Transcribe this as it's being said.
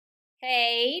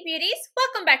Hey beauties,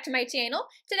 welcome back to my channel.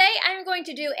 Today I'm going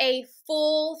to do a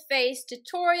full face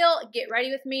tutorial. Get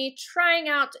ready with me trying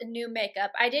out new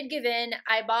makeup. I did give in.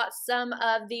 I bought some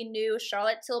of the new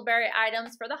Charlotte Tilbury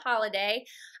items for the holiday.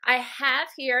 I have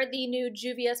here the new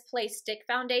JUVIA'S Play Stick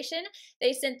Foundation.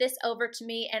 They sent this over to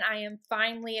me and I am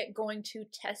finally going to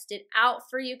test it out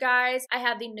for you guys. I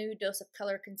have the new Dose of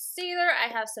Color Concealer. I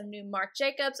have some new Marc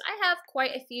Jacobs. I have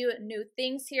quite a few new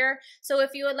things here. So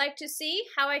if you would like to see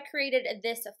how I created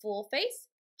this full face,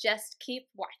 just keep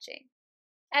watching.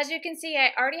 As you can see,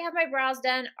 I already have my brows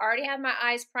done, already have my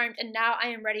eyes primed, and now I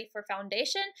am ready for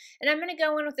foundation. And I'm going to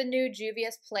go in with the new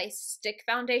JUVIA'S Play Stick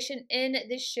Foundation in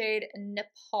the shade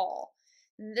Nepal.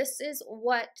 And this is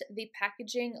what the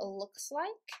packaging looks like.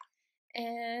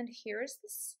 And here's the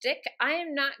stick. I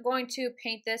am not going to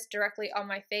paint this directly on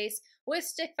my face. With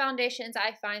stick foundations,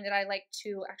 I find that I like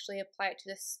to actually apply it to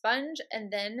the sponge and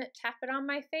then tap it on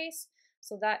my face.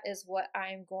 So that is what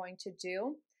I'm going to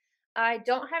do. I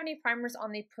don't have any primers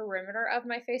on the perimeter of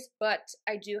my face, but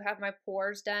I do have my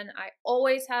pores done. I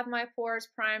always have my pores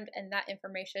primed, and that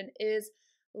information is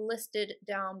listed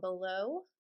down below.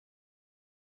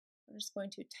 I'm just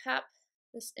going to tap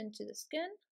this into the skin.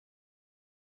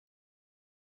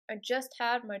 I just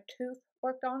had my tooth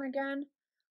worked on again.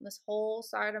 This whole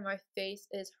side of my face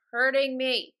is hurting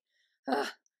me. Ugh.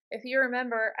 If you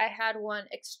remember, I had one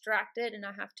extracted and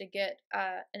I have to get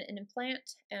an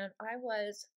implant, and I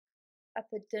was at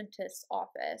the dentist's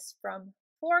office from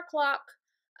 4 o'clock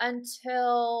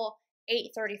until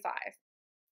 8:35.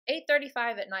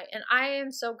 8:35 at night, and I am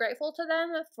so grateful to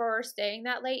them for staying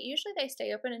that late. Usually they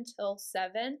stay open until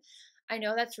 7. I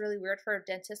know that's really weird for a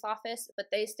dentist's office, but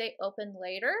they stay open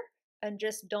later and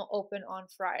just don't open on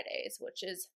Fridays, which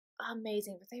is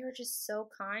amazing. But they were just so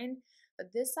kind.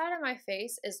 But this side of my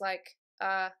face is like,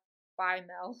 bye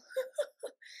Mel.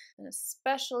 And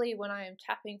especially when I am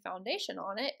tapping foundation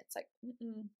on it, it's like,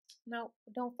 no,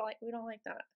 we don't like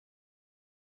that.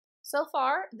 So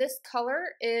far, this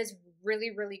color is really,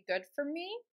 really good for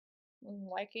me. I'm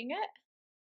liking it.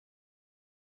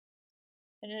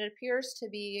 And it appears to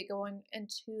be going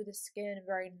into the skin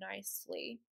very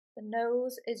nicely. The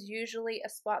nose is usually a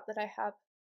spot that I have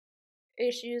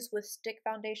issues with stick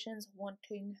foundations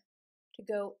wanting to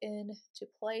go into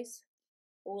place.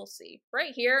 We'll see.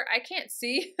 Right here, I can't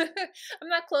see. I'm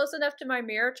not close enough to my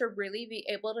mirror to really be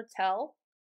able to tell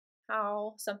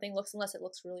how something looks, unless it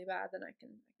looks really bad, then I can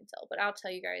tell. But I'll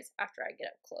tell you guys after I get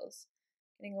up close.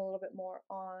 Getting a little bit more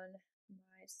on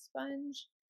my sponge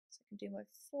so I can do my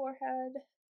forehead.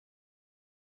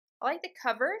 I like the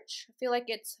coverage. I feel like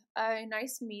it's a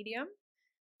nice medium.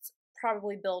 It's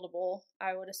probably buildable.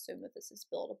 I would assume that this is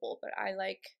buildable, but I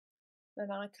like the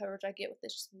amount of coverage I get with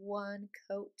this one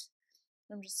coat.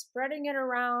 I'm just spreading it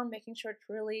around, making sure it's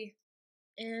really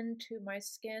into my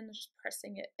skin, just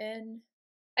pressing it in.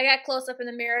 I got close up in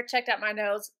the mirror, checked out my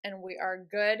nose, and we are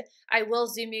good. I will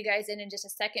zoom you guys in just a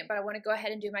second, but I want to go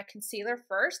ahead and do my concealer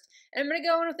first. And I'm going to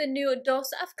go in with the new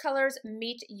Dose of Colors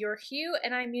Meet Your Hue,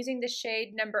 and I'm using the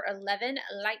shade number 11,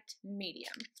 Light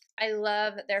Medium. I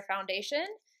love their foundation,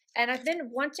 and I've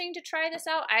been wanting to try this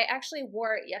out. I actually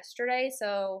wore it yesterday,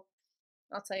 so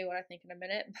I'll tell you what I think in a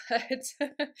minute, but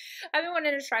I've been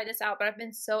wanting to try this out, but I've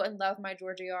been so in love with my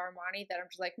Giorgio Armani that I'm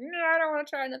just like, no, I don't want to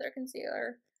try another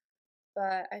concealer.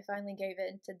 But I finally gave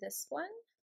it into this one.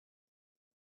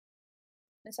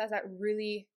 This has that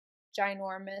really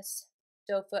ginormous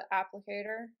doe foot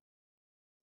applicator.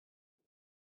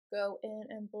 Go in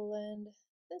and blend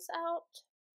this out.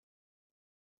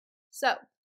 So,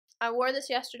 I wore this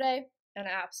yesterday and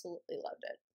I absolutely loved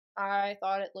it. I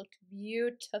thought it looked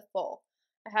beautiful.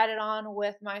 I had it on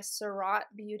with my Surat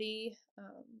Beauty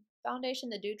foundation,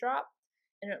 the Dewdrop,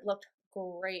 and it looked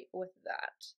great with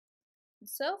that. And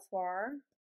so far,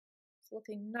 it's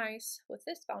looking nice with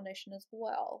this foundation as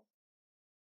well.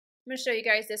 I'm going to show you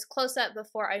guys this close up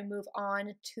before I move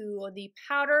on to the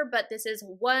powder, but this is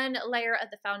one layer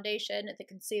of the foundation, the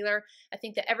concealer. I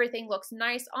think that everything looks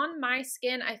nice on my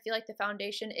skin. I feel like the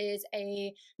foundation is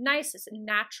a nice,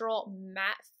 natural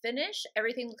matte finish.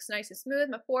 Everything looks nice and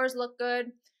smooth. My pores look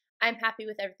good. I'm happy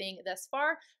with everything thus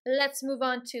far. Let's move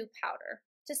on to powder.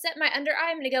 To set my under eye,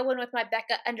 I'm going to go in with my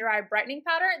BECCA Under Eye Brightening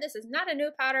Powder. This is not a new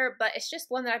powder, but it's just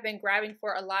one that I've been grabbing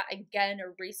for a lot again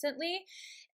recently.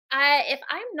 If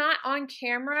I'm not on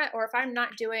camera or if I'm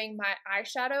not doing my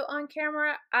eyeshadow on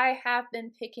camera, I have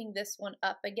been picking this one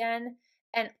up again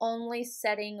and only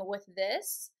setting with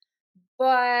this.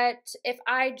 But if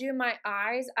I do my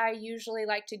eyes, I usually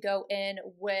like to go in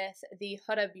with the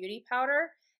Huda Beauty powder.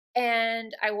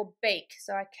 and I will bake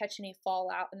so I catch any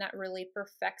fallout, and that really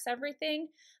perfects everything.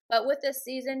 But with the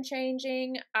season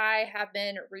changing, I have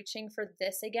been reaching for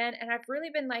this again, and I've really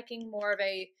been liking more of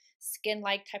a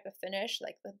skin-like type of finish,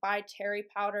 like the By Terry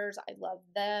powders. I love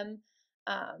them.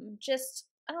 Just,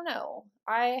 I don't know.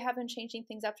 I have been changing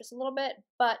things up just a little bit,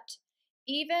 but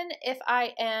even if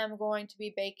I am going to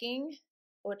be baking,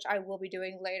 which I will be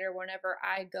doing later whenever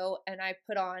I go and I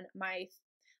put on my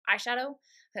eyeshadow.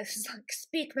 This is like,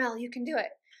 speak, Mel, you can do it.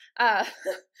 Uh,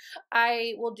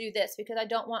 I will do this because I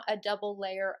don't want a double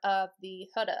layer of the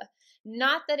Huda.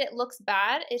 Not that it looks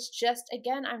bad, it's just,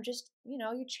 again, I'm just, you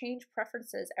know, you change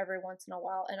preferences every once in a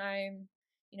while, and I'm,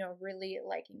 you know, really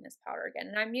liking this powder again.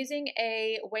 And I'm using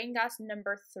a Wayne Goss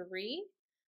number 3.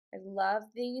 I love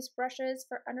these brushes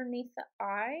for underneath the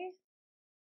eye.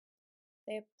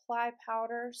 They apply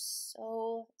powder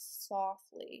so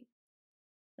softly.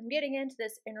 I'm getting into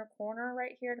this inner corner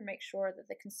right here to make sure that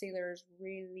the concealer is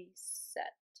really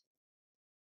set.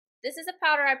 This is a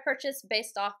powder I purchased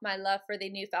based off my love for the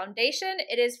new foundation.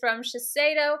 It is from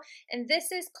Shiseido, and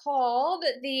this is called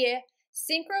the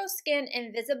SYNCHRO Skin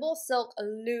Invisible Silk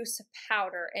Loose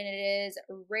Powder, and it is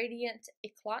Radiant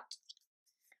Eclat.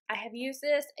 I have used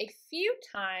this a few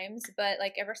times, but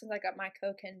like ever since I got my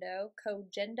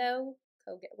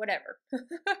whatever.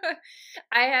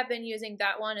 I have been using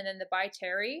that one and then the By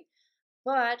Terry,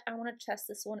 but I want to test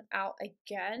this one out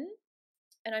again.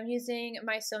 And I'm using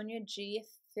my Sonia G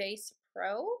Face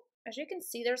Pro. As you can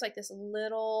see, there's like this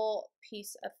little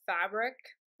piece of fabric.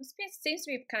 This piece seems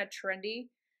to be kind of trendy,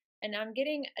 and I'm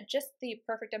getting just the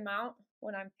perfect amount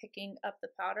when I'm picking up the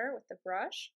powder with the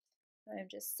brush. I'm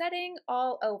just setting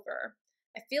all over.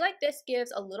 I feel like this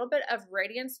gives a little bit of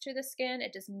radiance to the skin.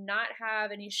 It does not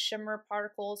have any shimmer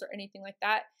particles or anything like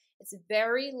that. It's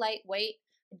very lightweight.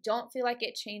 I don't feel like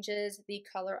it changes the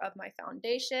color of my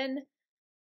foundation.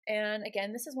 And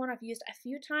again, this is one I've used a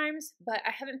few times, but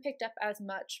I haven't picked up as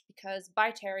much because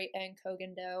By Terry and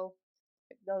Kogan Do,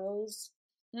 those,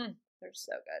 they're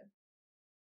so good.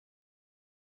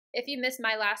 If you missed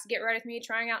my last Get Ready With Me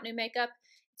trying out new makeup,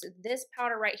 it's this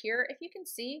powder right here. If you can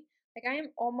see, like I am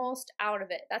almost out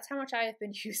of it. That's how much I have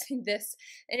been using this.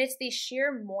 And it's the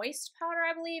Sheer Moist powder,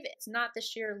 I believe. It's not the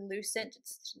Sheer Lucent,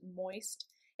 it's moist.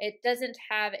 It doesn't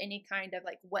have any kind of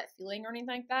like wet feeling or anything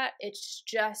like that. It's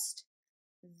just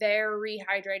very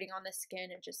hydrating on the skin.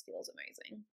 It just feels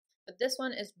amazing. But this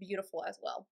one is beautiful as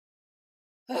well.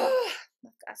 I've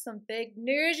got some big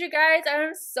news, you guys.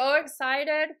 I'm so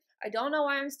excited. I don't know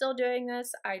why I'm still doing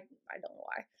this. I don't know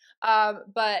why.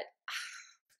 But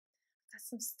I've got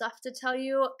some stuff to tell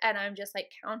you, and I'm just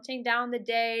like counting down the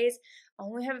days. I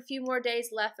only have a few more days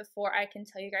left before I can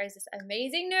tell you guys this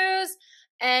amazing news,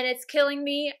 and it's killing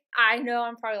me. I know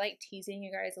I'm probably like teasing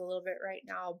you guys a little bit right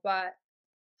now, but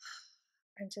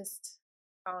I'm just,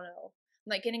 I don't know.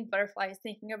 I'm like getting butterflies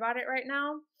thinking about it right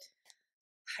now.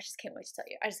 I just can't wait to tell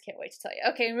you. I just can't wait to tell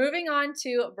you. Okay, moving on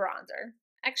to bronzer.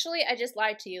 Actually, I just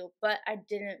lied to you, but I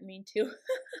didn't mean to.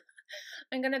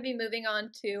 I'm going to be moving on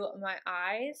to my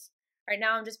eyes. Right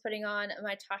now, I'm just putting on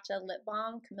my TATCHA lip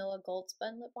balm, Camilla Gold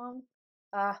Spun lip balm.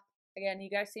 Again, you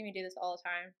guys see me do this all the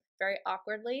time, very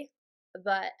awkwardly,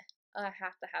 but I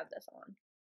have to have this on.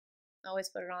 I always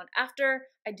put it on after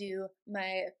I do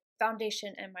my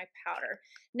foundation and my powder.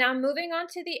 Now moving on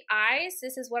to the eyes,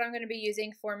 this is what I'm going to be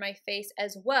using for my face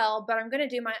as well, but I'm going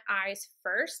to do my eyes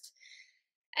first.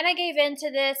 And I gave in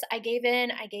to this. I gave in.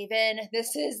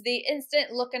 This is the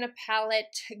Instant Look in a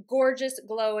Palette Gorgeous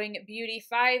Glowing Beauty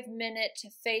 5-Minute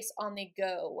Face on the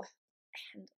Go.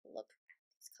 And look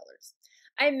at these colors.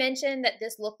 I mentioned that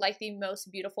this looked like the most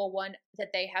beautiful one that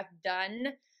they have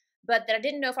done, but that I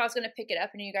didn't know if I was going to pick it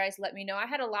up, and you guys let me know. I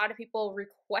had a lot of people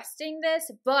requesting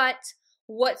this, but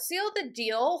what sealed the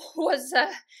deal was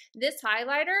this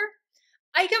highlighter.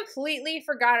 I completely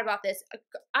forgot about this.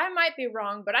 I might be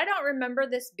wrong, but I don't remember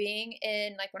this being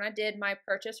in, like when I did my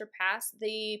purchase or pass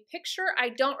the picture, I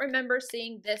don't remember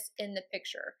seeing this in the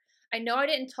picture. I know I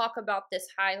didn't talk about this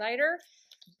highlighter,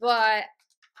 but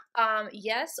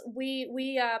yes,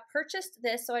 we purchased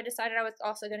this, so I decided I was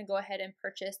also going to go ahead and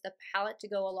purchase the palette to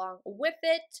go along with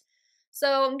it.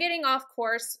 So I'm getting off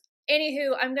course.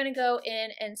 Anywho, I'm going to go in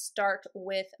and start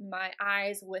with my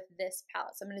eyes with this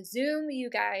palette. So I'm going to zoom you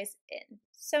guys in.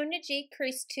 Sonia G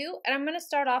Crease 2, and I'm going to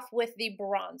start off with the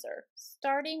bronzer.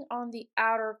 Starting on the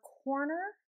outer corner,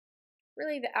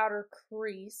 really the outer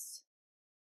crease,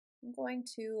 I'm going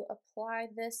to apply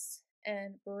this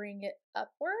and bring it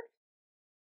upward.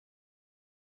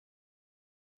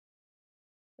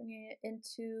 Bringing it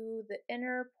into the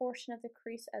inner portion of the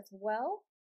crease as well.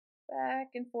 Back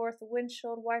and forth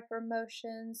windshield wiper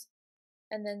motions,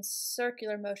 and then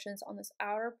circular motions on this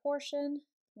outer portion.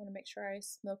 I want to make sure I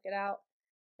smoke it out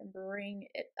and bring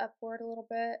it upward a little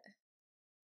bit.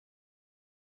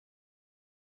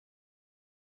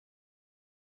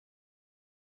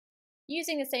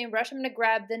 Using the same brush, I'm going to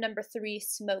grab the number 3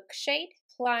 smoke shade,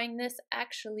 applying this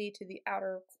actually to the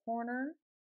outer corner.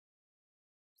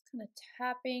 Just kind of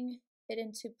tapping it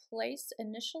into place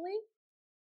initially.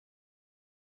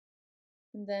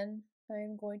 And then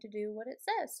I'm going to do what it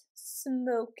says,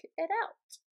 smoke it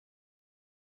out.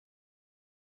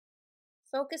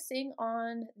 Focusing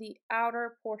on the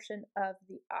outer portion of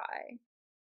the eye.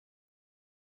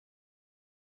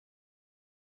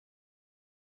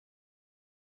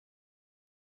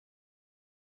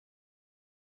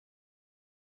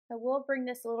 I will bring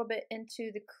this a little bit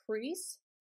into the crease,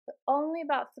 but only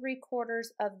about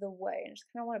 3/4 of the way. I just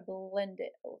kind of want to blend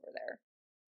it over there.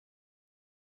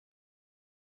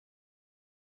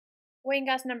 Weighing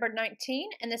gas number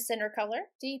 19 in the center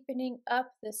color, deepening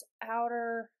up this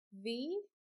outer V,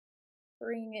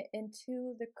 bringing it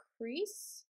into the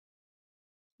crease.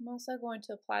 I'm also going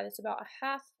to apply this about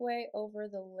halfway over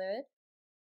the lid.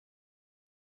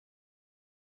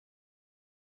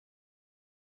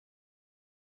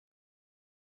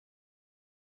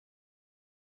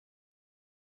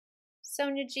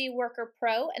 Sonia G Worker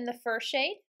Pro in the fur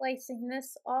shade, placing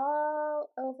this all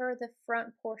over the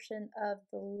front portion of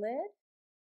the lid,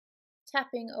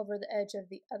 tapping over the edge of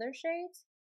the other shades.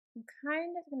 I'm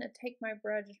kind of going to take my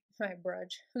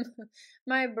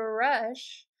my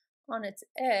brush on its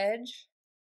edge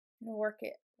and work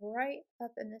it right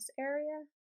up in this area,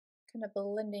 kind of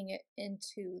blending it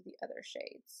into the other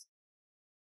shades.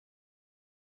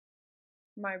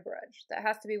 My brush, that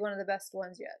has to be one of the best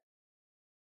ones yet.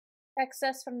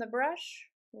 Excess from the brush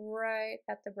right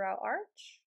at the brow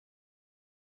arch.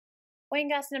 Weighing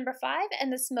gas number 5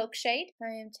 and the smoke shade.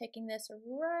 I am taking this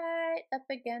right up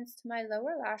against my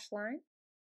lower lash line.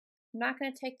 I'm not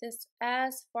going to take this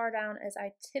as far down as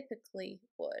I typically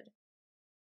would.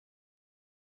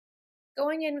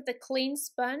 Going in with a clean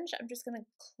sponge, I'm just going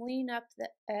to clean up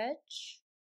the edge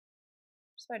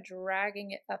just by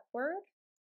dragging it upward.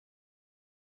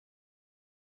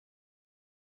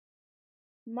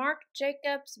 Marc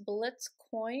Jacobs BLITZ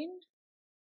coin.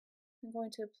 I'm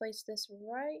going to place this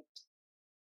right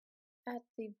at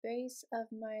the base of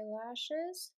my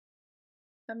lashes.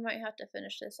 I might have to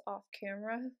finish this off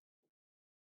camera.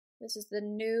 This is the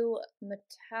new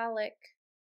metallic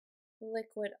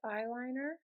liquid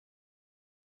eyeliner.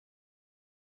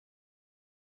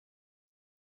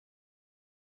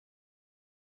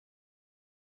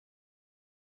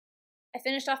 I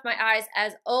finished off my eyes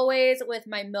as always with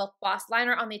my Milk Boss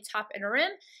liner on the top and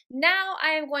rim. Now I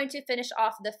am going to finish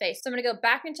off the face. So I'm going to go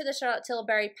back into the Charlotte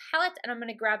Tilbury palette and I'm going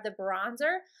to grab the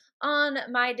bronzer on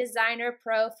my Designer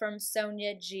Pro from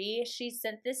Sonia G. She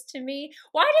sent this to me.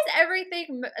 Why does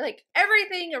everything, like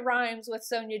everything rhymes with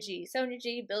Sonia G? Sonia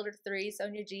G, Builder 3,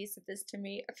 Sonia G sent this to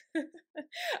me.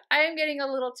 I am getting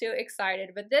a little too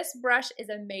excited, but this brush is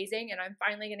amazing and I'm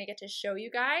finally going to get to show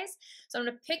you guys. So I'm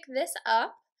going to pick this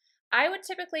up. I would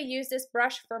typically use this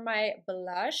brush for my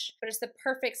blush, but it's the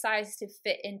perfect size to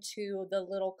fit into the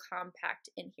little compact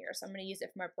in here. So I'm going to use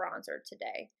it for my bronzer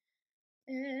today.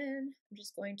 And I'm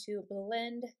just going to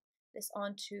blend this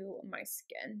onto my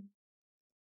skin.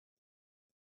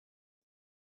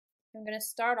 I'm going to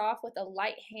start off with a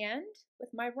light hand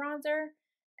with my bronzer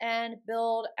and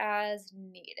build as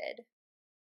needed.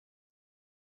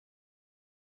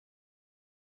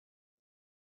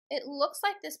 It looks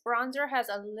like this bronzer has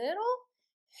a little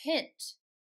hint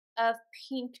of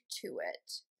pink to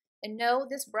it. And no,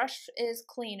 this brush is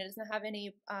clean. It doesn't have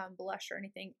any blush or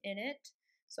anything in it.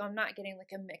 So I'm not getting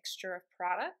like a mixture of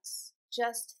products.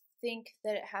 Just think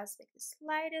that it has like the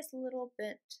slightest little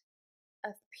bit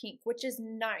of pink, which is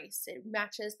nice. It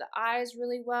matches the eyes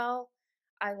really well.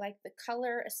 I like the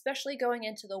color, especially going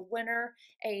into the winter.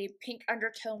 A pink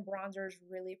undertone bronzer is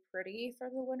really pretty for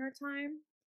the winter time.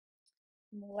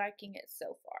 I'm liking it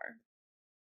so far.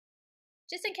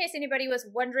 Just in case anybody was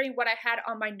wondering what I had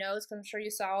on my nose, because I'm sure you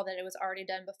saw that it was already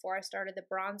done before I started the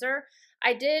bronzer.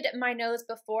 I did my nose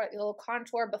before, the little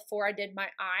contour before I did my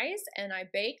eyes, and I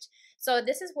baked. So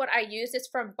this is what I used. It's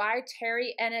from By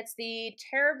Terry, and it's the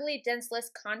Terribly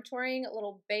Denseless Contouring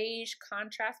Little Beige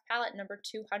Contrast Palette number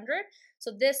 200.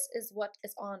 So this is what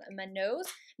is on my nose.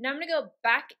 Now I'm going to go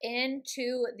back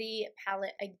into the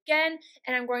palette again,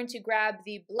 and I'm going to grab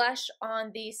the blush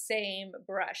on the same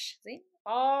brush. See?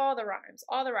 All the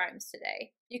rhymes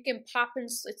today. You can pop and,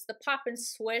 it's the pop and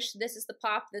swish. This is the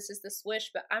pop, this is the swish,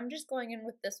 but I'm just going in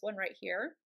with this one right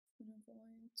here. I'm going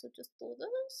to just do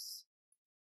this.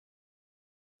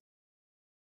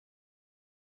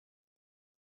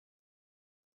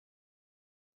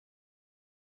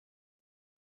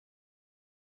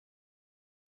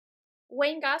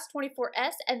 Wayne Goss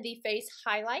 24S and the face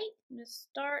highlight. I'm going to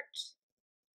start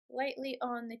lightly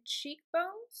on the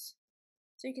cheekbones.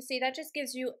 So you can see that just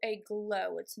gives you a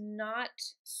glow. It's not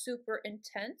super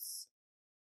intense,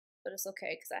 but it's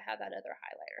okay because I have that other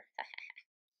highlighter.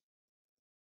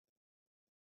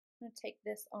 I'm going to take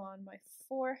this on my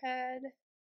forehead,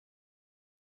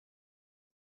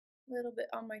 a little bit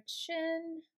on my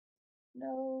chin,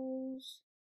 nose,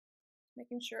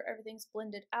 making sure everything's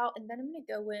blended out, and then I'm going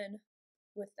to go in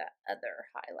with that other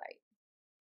highlight.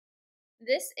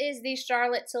 This is the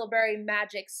Charlotte Tilbury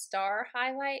Magic Star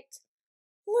highlight.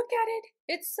 Look at it.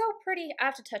 It's so pretty. I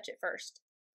have to touch it first.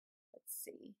 Let's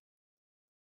see.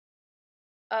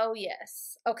 Oh,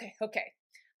 yes. Okay.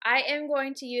 I am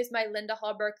going to use my Linda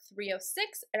Hallberg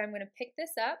 306, and I'm going to pick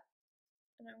this up,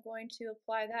 and I'm going to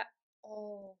apply that.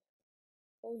 Oh,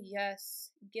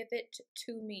 yes. Give it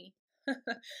to me.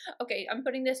 Okay, I'm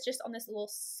putting this just on this little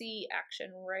C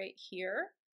action right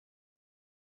here.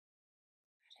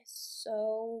 That is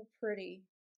so pretty.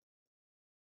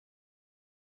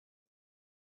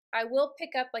 I will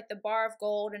pick up like the Bar of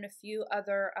Gold and a few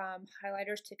other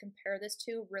highlighters to compare this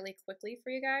to really quickly for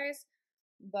you guys.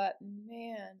 But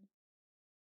man,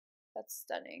 that's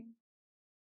stunning.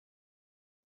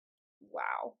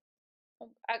 Wow.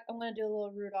 I'm going to do a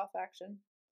little Rudolph action.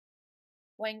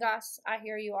 Wayne Goss, I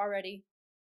hear you already.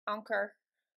 Anchor.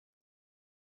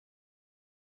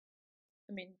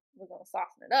 I mean, we're going to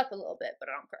soften it up a little bit, but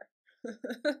anchor.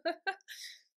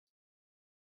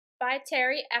 By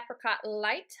Terry Apricot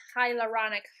Light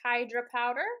Hyaluronic Hydra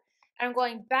Powder. I'm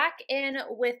going back in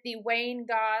with the Wayne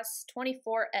Goss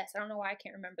 24S. I don't know why I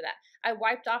can't remember that. I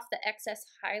wiped off the excess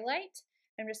highlight.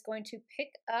 I'm just going to pick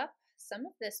up some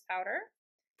of this powder,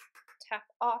 tap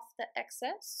off the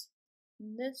excess.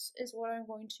 And this is what I'm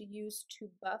going to use to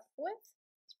buff with.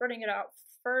 Spreading it out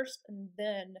first and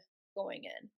then going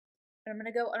in. And I'm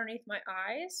going to go underneath my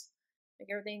eyes, make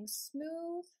everything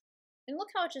smooth. And look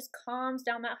how it just calms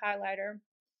down that highlighter.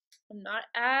 I'm not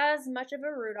as much of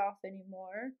a Rudolph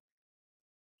anymore.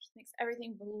 Just makes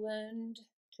everything blend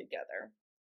together.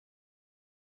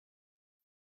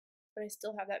 But I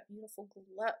still have that beautiful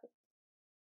glow.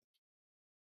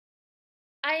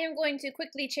 I am going to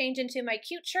quickly change into my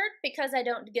cute shirt because I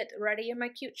don't get ready in my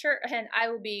cute shirt, and I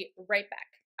will be right back.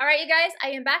 All right, you guys, I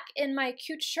am back in my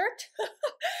cute shirt.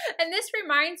 And this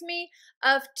reminds me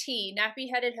of T,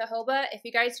 Nappy-Headed Jojoba. If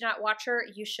you guys do not watch her,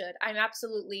 you should. I'm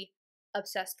absolutely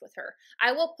obsessed with her.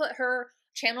 I will put her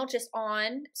channel just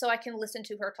on so I can listen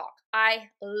to her talk. I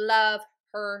love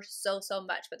her so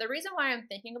much. But the reason why I'm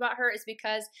thinking about her is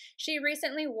because she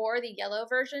recently wore the yellow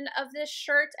version of this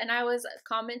shirt, and I was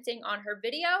commenting on her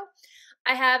video.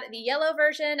 I have the yellow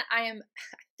version. I am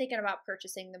thinking about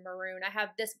purchasing the maroon. I have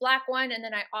this black one, and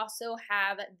then I also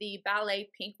have the ballet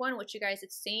pink one, which you guys have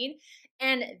seen.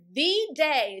 And the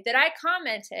day that I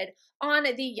commented on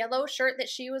the yellow shirt that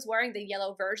she was wearing, the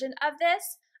yellow version of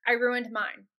this, I ruined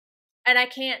mine. And I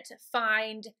can't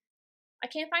find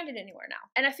it anywhere now.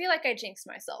 And I feel like I jinxed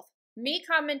myself. Me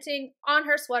commenting on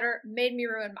her sweater made me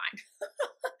ruin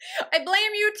mine. I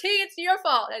blame you, T. It's your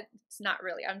fault. It's not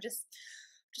really. I'm just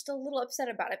a little upset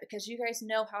about it because you guys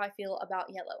know how I feel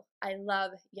about yellow. I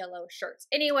love yellow shirts.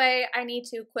 Anyway, I need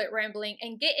to quit rambling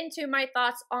and get into my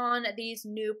thoughts on these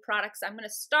new products. I'm going to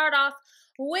start off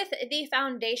with the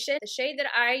foundation. The shade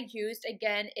that I used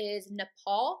again is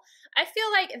Nepal. I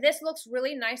feel like this looks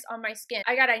really nice on my skin.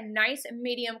 I got a nice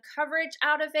medium coverage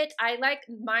out of it. I like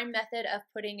my method of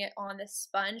putting it on the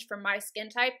sponge for my skin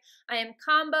type. I am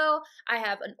combo. I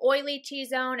have an oily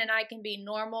T-zone, and I can be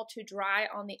normal to dry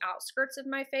on the outskirts of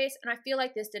my face, and I feel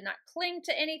like this did not cling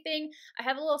to anything. I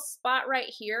have a little spot right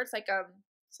here. It's like a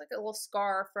little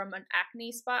scar from an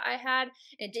acne spot I had.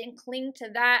 It didn't cling to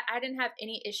that. I didn't have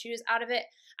any issues out of it.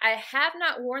 I have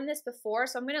not worn this before,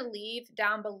 so I'm going to leave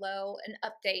down below an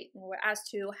update as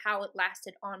to how it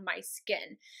lasted on my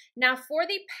skin. Now for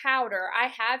the powder, I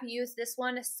have used this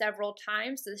one several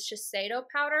times, the SHISEIDO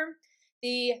powder,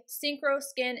 the SYNCHRO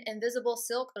Skin Invisible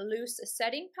Silk Loose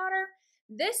Setting Powder.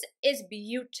 This is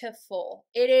beautiful.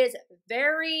 It is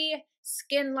very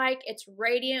skin-like. It's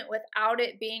radiant without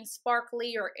it being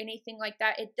sparkly or anything like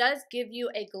that. It does give you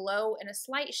a glow and a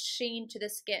slight sheen to the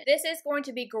skin. This is going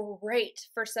to be great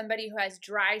for somebody who has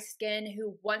dry skin,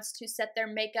 who wants to set their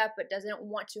makeup but doesn't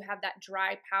want to have that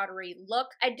dry, powdery look.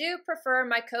 I do prefer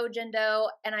my Kojendo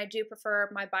and I do prefer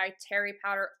my By Terry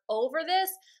powder over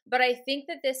this, but I think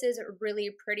that this is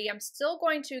really pretty. I'm still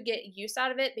going to get use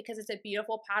out of it because it's a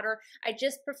beautiful powder. I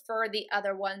just prefer the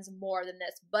other ones more than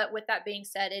this, but with that being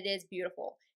said, it is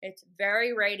beautiful. It's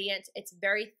very radiant. It's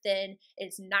very thin.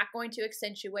 It's not going to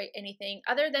accentuate anything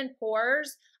other than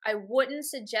pores. I wouldn't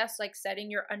suggest like setting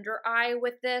your under eye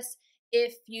with this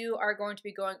if you are going to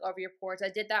be going over your pores. I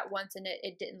did that once and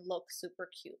it didn't look super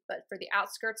cute, but for the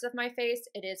outskirts of my face,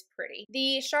 it is pretty.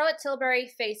 The Charlotte Tilbury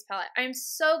face palette. I'm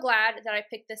so glad that I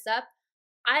picked this up.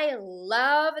 I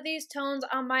love these tones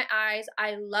on my eyes.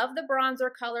 I love the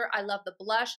bronzer color. I love the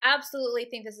blush. Absolutely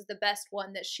think this is the best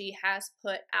one that she has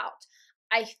put out.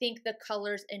 I think the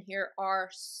colors in here are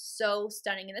so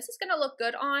stunning, and this is going to look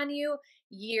good on you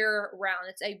year round.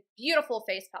 It's a beautiful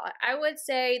face palette. I would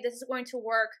say this is going to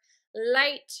work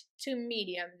light to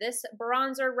medium. This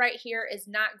bronzer right here is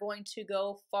not going to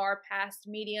go far past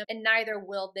medium, and neither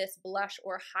will this blush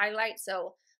or highlight.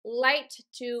 So light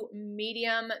to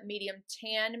medium, medium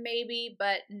tan maybe,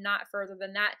 but not further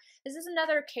than that. This is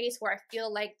another case where I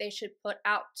feel like they should put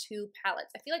out 2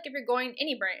 palettes. I feel like if you're going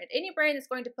any brand that's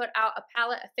going to put out a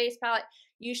palette, a face palette,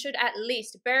 you should at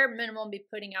least bare minimum be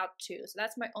putting out 2. So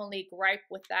that's my only gripe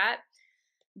with that.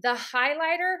 The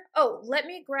highlighter, oh, let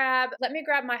me grab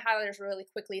my highlighters really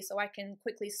quickly so I can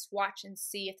quickly swatch and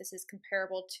see if this is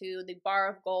comparable to the Bar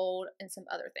of Gold and some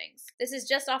other things. This is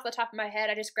just off the top of my head.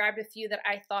 I just grabbed a few that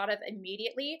I thought of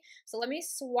immediately. So let me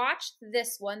swatch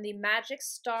this one, the Magic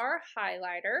Star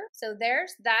highlighter. So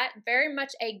there's that, very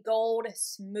much a gold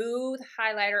smooth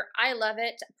highlighter. I love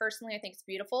it. Personally, I think it's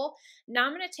beautiful. Now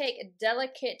I'm going to take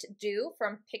Delicate Dew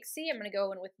from Pixie. I'm going to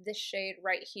go in with this shade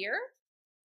right here.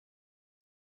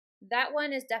 That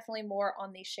one is definitely more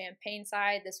on the champagne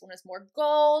side. This one is more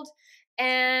gold.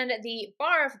 And the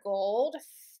Bar of Gold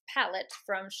palette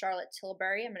from Charlotte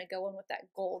Tilbury, I'm going to go in with that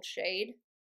gold shade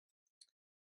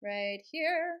right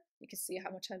here. You can see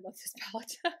how much I love this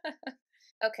palette.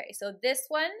 Okay, so this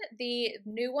one, the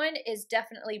new one, is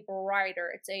definitely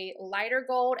brighter. It's a lighter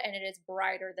gold and it is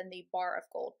brighter than the Bar of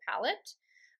Gold palette.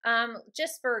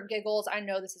 Just for giggles, I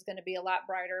know this is going to be a lot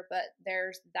brighter, but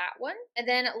there's that one. And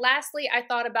then lastly, I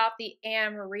thought about the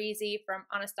Amrezy from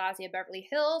Anastasia Beverly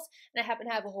Hills, and I happen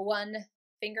to have one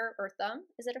finger or thumb.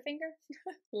 Is it a finger?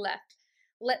 Left.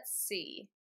 Let's see.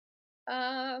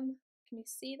 Can you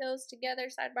see those together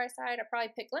side by side? I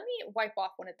probably picked, let me wipe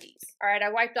off one of these. All right, I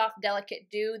wiped off Delicate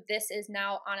Dew. This is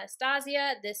now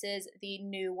Anastasia. This is the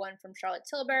new one from Charlotte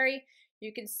Tilbury.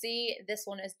 You can see this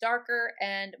one is darker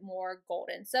and more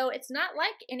golden. So it's not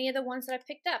like any of the ones that I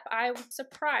picked up. I was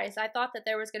surprised. I thought that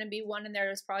there was going to be one in there that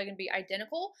was probably going to be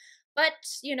identical. But,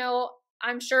 you know,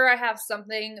 I'm sure I have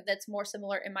something that's more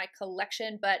similar in my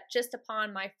collection. But just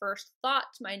upon my first thought,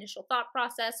 my initial thought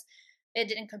process, it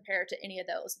didn't compare to any of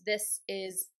those. This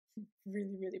is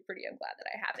really, really pretty. I'm glad that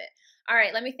I have it. All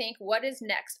right, let me think. What is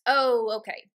next? Oh,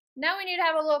 okay. Now we need to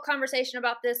have a little conversation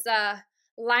about this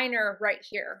liner right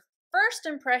here. First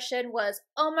impression was,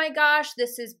 oh my gosh,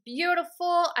 this is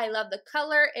beautiful. I love the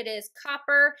color. It is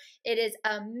copper. It is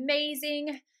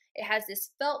amazing. It has this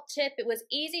felt tip. It was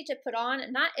easy to put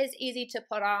on, not as easy to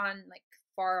put on like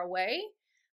far away,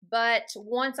 but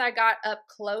once I got up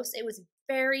close, it was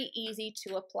very easy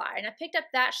to apply. And I picked up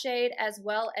that shade as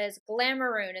well as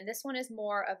Glamourune, and this one is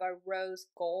more of a rose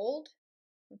gold.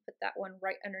 I'll put that one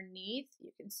right underneath.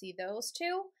 You can see those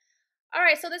two. All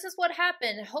right, so this is what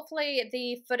happened. Hopefully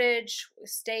the footage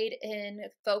stayed in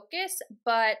focus,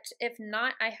 but if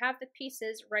not, I have the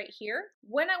pieces right here.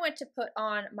 When I went to put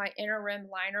on my inner rim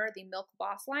liner, the Milk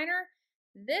Boss liner,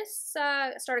 this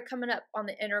started coming up on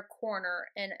the inner corner,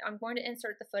 and I'm going to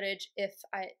insert the footage if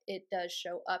it does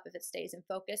show up, if it stays in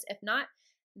focus. If not,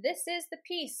 this is the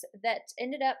piece that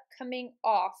ended up coming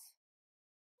off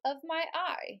of my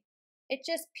eye. It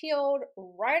just peeled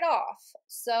right off,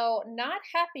 so not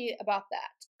happy about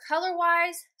that.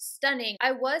 Color-wise, stunning.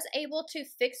 I was able to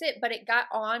fix it, but it got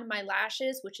on my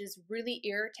lashes, which is really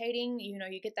irritating. You know,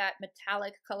 you get that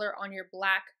metallic color on your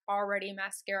black, already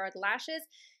mascaraed lashes.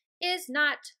 Is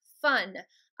not fun.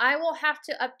 I will have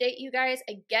to update you guys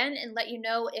again and let you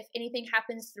know if anything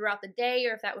happens throughout the day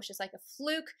or if that was just like a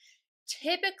fluke.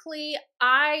 Typically,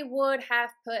 I would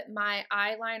have put my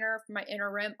eyeliner for my inner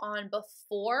rim on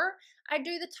before I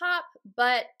do the top,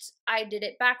 but I did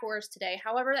it backwards today.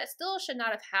 However, that still should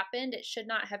not have happened. It should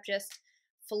not have just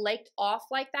flaked off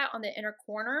like that on the inner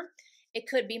corner. It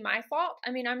could be my fault.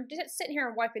 I mean, I'm just sitting here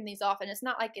and wiping these off, and it's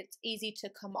not like it's easy to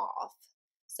come off.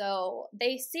 So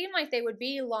they seem like they would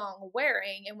be long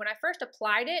wearing, and when I first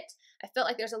applied it, I felt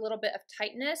like there's a little bit of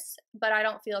tightness, but I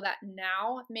don't feel that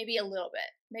now. Maybe a little bit,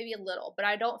 maybe a little, but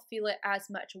I don't feel it as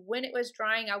much. When it was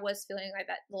drying, I was feeling like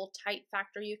that little tight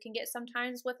factor you can get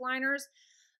sometimes with liners.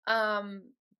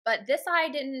 But this eye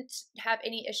didn't have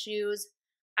any issues.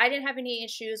 I didn't have any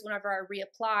issues whenever I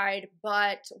reapplied,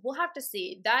 but we'll have to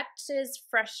see. That is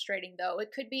frustrating though.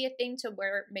 It could be a thing to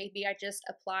where maybe I just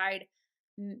applied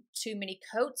too many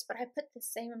coats, but I put the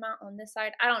same amount on this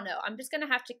side. I don't know. I'm just going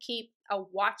to have to keep a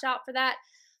watch out for that.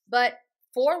 But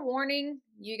forewarning,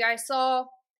 you guys saw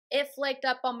it flaked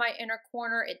up on my inner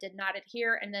corner. It did not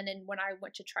adhere. And then when I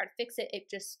went to try to fix it, it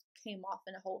just came off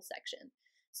in a whole section.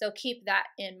 So keep that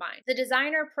in mind. The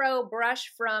Designer Pro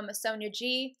brush from Sonia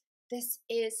G. This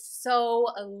is so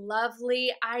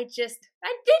lovely. I did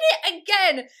it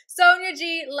again. Sonia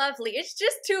G, lovely. It's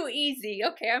just too easy.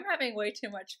 Okay, I'm having way too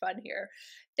much fun here.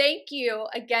 Thank you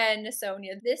again,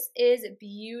 Sonia. This is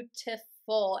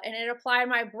beautiful. And it applied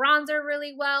my bronzer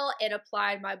really well. It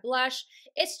applied my blush.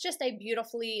 It's just a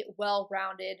beautifully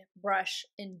well-rounded brush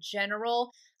in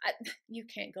general. You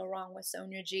can't go wrong with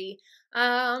Sonia G.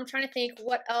 I'm trying to think,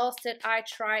 what else did I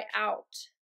try out?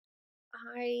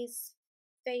 Eyes,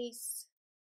 face.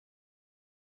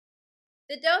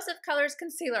 The Dose of Colors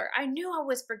Concealer. I knew I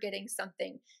was forgetting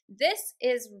something. This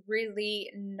is really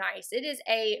nice. It is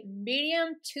a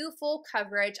medium to full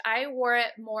coverage. I wore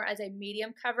it more as a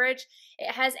medium coverage.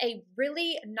 It has a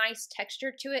really nice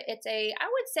texture to it. It's I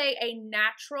would say a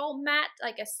natural matte,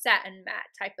 like a satin matte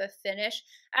type of finish.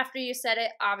 After you set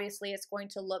it, obviously it's going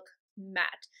to look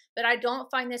matte, but I don't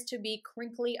find this to be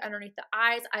crinkly underneath the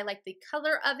eyes. I like the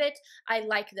color of it. I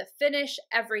like the finish,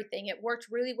 everything. It worked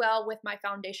really well with my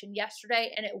foundation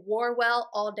yesterday, and it wore well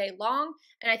all day long,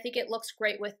 and I think it looks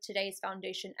great with today's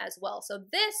foundation as well. So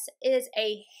this is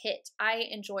a hit. I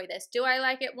enjoy this. Do I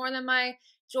like it more than my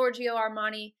Giorgio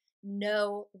Armani?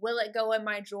 No. Will it go in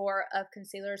my drawer of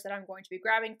concealers that I'm going to be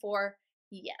grabbing for?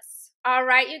 Yes. All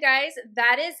right, you guys,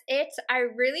 that is it. I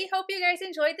really hope you guys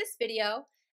enjoyed this video.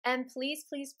 And please,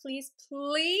 please, please,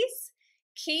 please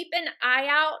keep an eye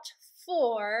out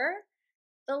for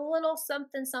the little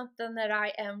something something that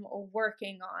I am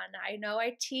working on. I know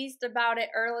I teased about it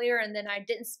earlier and then I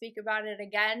didn't speak about it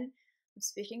again. I'm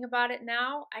speaking about it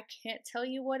now. I can't tell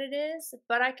you what it is,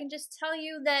 but I can just tell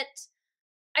you that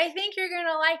I think you're going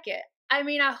to like it. I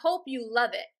mean, I hope you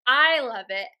love it. I love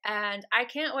it, and I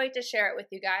can't wait to share it with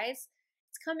you guys.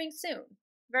 It's coming soon.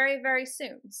 Very, very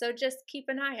soon. So just keep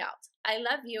an eye out. I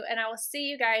love you, and I will see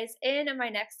you guys in my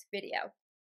next video.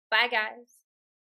 Bye, guys.